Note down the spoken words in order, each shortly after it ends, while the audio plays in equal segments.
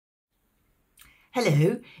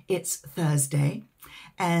Hello, it's Thursday,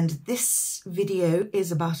 and this video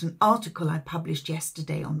is about an article I published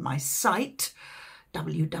yesterday on my site,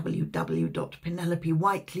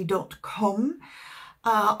 www.penelopewhiteley.com,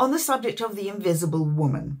 on the subject of the invisible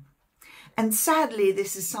woman. And sadly,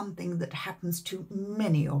 this is something that happens to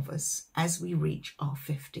many of us as we reach our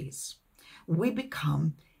 50s. We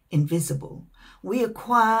become invisible. We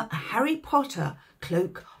acquire a Harry Potter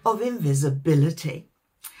cloak of invisibility.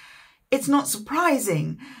 It's not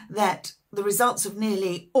surprising that the results of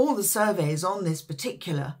nearly all the surveys on this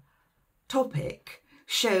particular topic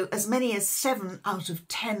show as many as 7 out of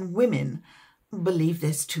 10 women believe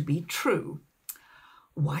this to be true.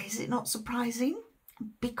 Why is it not surprising?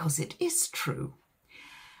 Because it is true.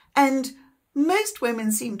 And most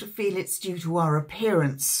women seem to feel it's due to our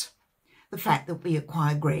appearance. The fact that we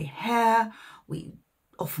acquire grey hair, we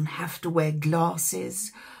often have to wear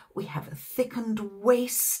glasses, we have a thickened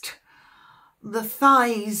waist. The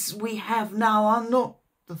thighs we have now are not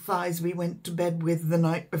the thighs we went to bed with the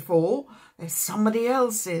night before. They're somebody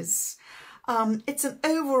else's. It's an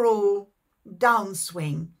overall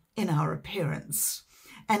downswing in our appearance.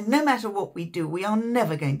 And no matter what we do, we are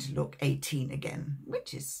never going to look 18 again,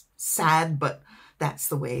 which is sad, but that's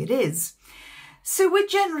the way it is. So we're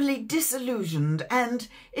generally disillusioned, and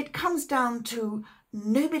it comes down to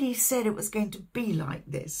nobody said it was going to be like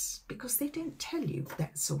this, because they don't tell you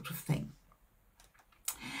that sort of thing.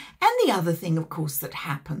 And the other thing, of course, that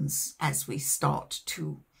happens as we start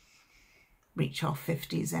to reach our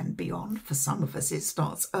 50s and beyond, for some of us it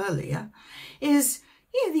starts earlier, is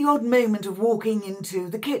the odd moment of walking into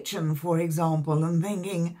the kitchen, for example, and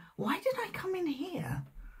thinking, why did I come in here?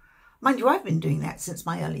 Mind you, I've been doing that since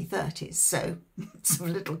my early 30s, so it's of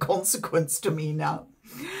little consequence to me now.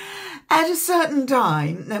 At a certain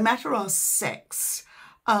time, no matter our sex,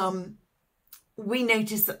 we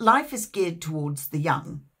notice that life is geared towards the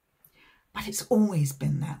young. But it's always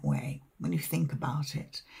been that way when you think about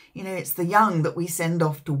it. You know, it's the young that we send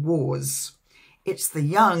off to wars. It's the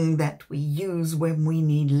young that we use when we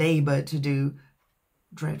need labour to do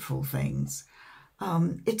dreadful things.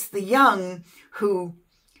 It's the young who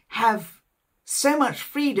have so much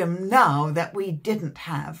freedom now that we didn't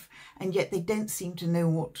have, and yet they don't seem to know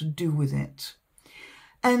what to do with it.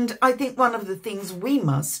 And I think one of the things we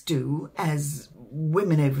must do as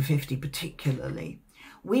women over 50 particularly,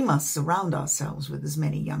 we must surround ourselves with as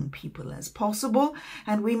many young people as possible,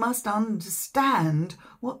 and we must understand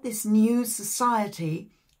what this new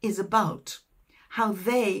society is about, how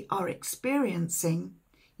they are experiencing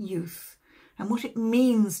youth and what it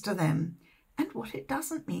means to them and what it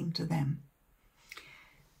doesn't mean to them.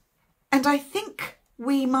 And I think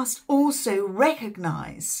we must also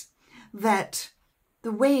recognise that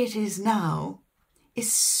the way it is now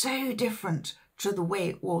is so different to the way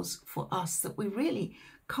it was for us that we really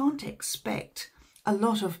can't expect a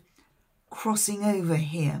lot of crossing over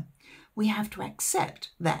here. We have to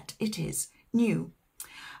accept that it is new.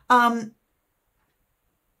 I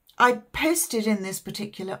posted in this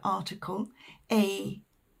particular article a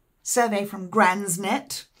survey from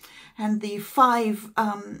Gransnet, and the five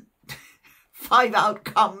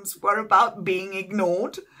outcomes were about being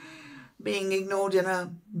ignored in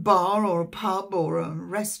a bar or a pub or a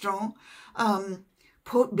restaurant,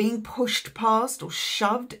 being pushed past or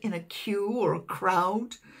shoved in a queue or a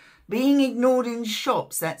crowd, being ignored in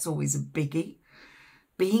shops, that's always a biggie,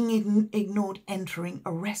 being ignored entering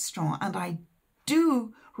a restaurant. And I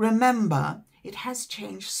do remember it has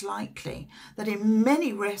changed slightly, that in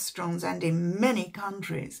many restaurants and in many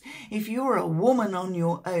countries, if you're a woman on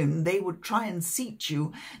your own, they would try and seat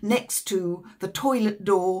you next to the toilet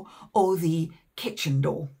door or the kitchen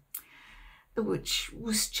door, which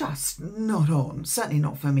was just not on, certainly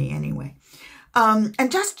not for me anyway.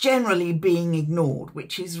 And just generally being ignored,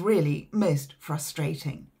 which is really most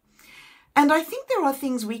frustrating. And I think there are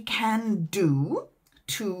things we can do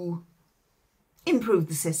to improve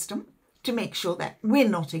the system, to make sure that we're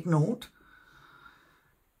not ignored.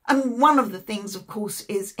 And one of the things, of course,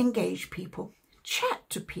 is engage people, chat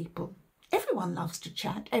to people. Everyone loves to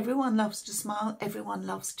chat, everyone loves to smile, everyone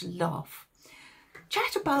loves to laugh.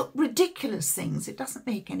 Chat about ridiculous things. It doesn't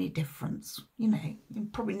make any difference. You know, you're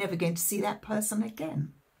probably never going to see that person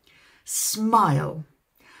again. Smile.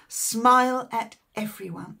 Smile at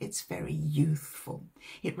everyone. It's very youthful.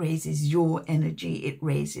 It raises your energy. It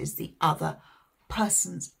raises the other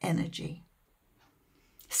person's energy.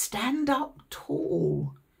 Stand up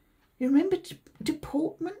tall. You remember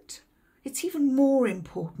deportment? It's even more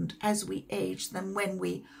important as we age than when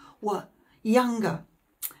we were younger.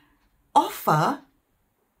 Offer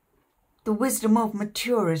the wisdom of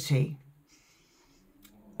maturity.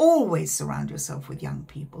 Always surround yourself with young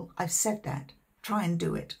people. I've said that. Try and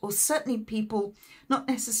do it. Or certainly people, not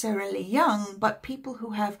necessarily young, but people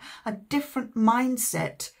who have a different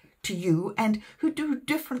mindset to you and who do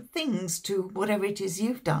different things to whatever it is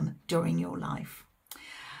you've done during your life.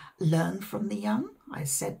 Learn from the young. I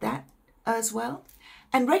said that as well.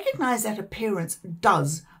 And recognize that appearance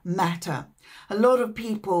does matter. A lot of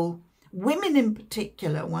people, women in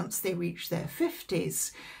particular, once they reach their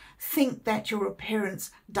 50s, think that your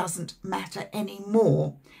appearance doesn't matter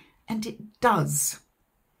anymore. And it does.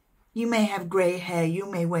 You may have grey hair, you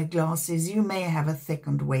may wear glasses, you may have a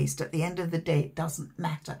thickened waist. At the end of the day, it doesn't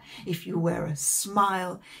matter. If you wear a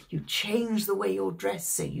smile, you change the way you're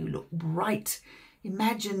dressed so you look bright.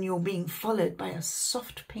 Imagine you're being followed by a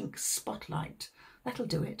soft pink spotlight. That'll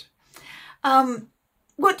do it.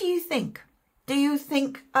 What do you think? Do you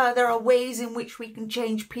think there are ways in which we can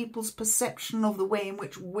change people's perception of the way in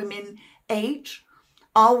which women age?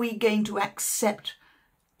 Are we going to accept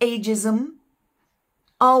ageism?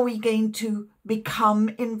 Are we going to become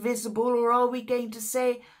invisible, or are we going to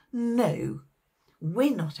say, no,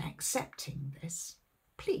 we're not accepting this?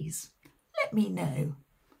 Please let me know.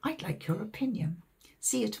 I'd like your opinion.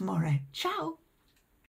 See you tomorrow. Ciao.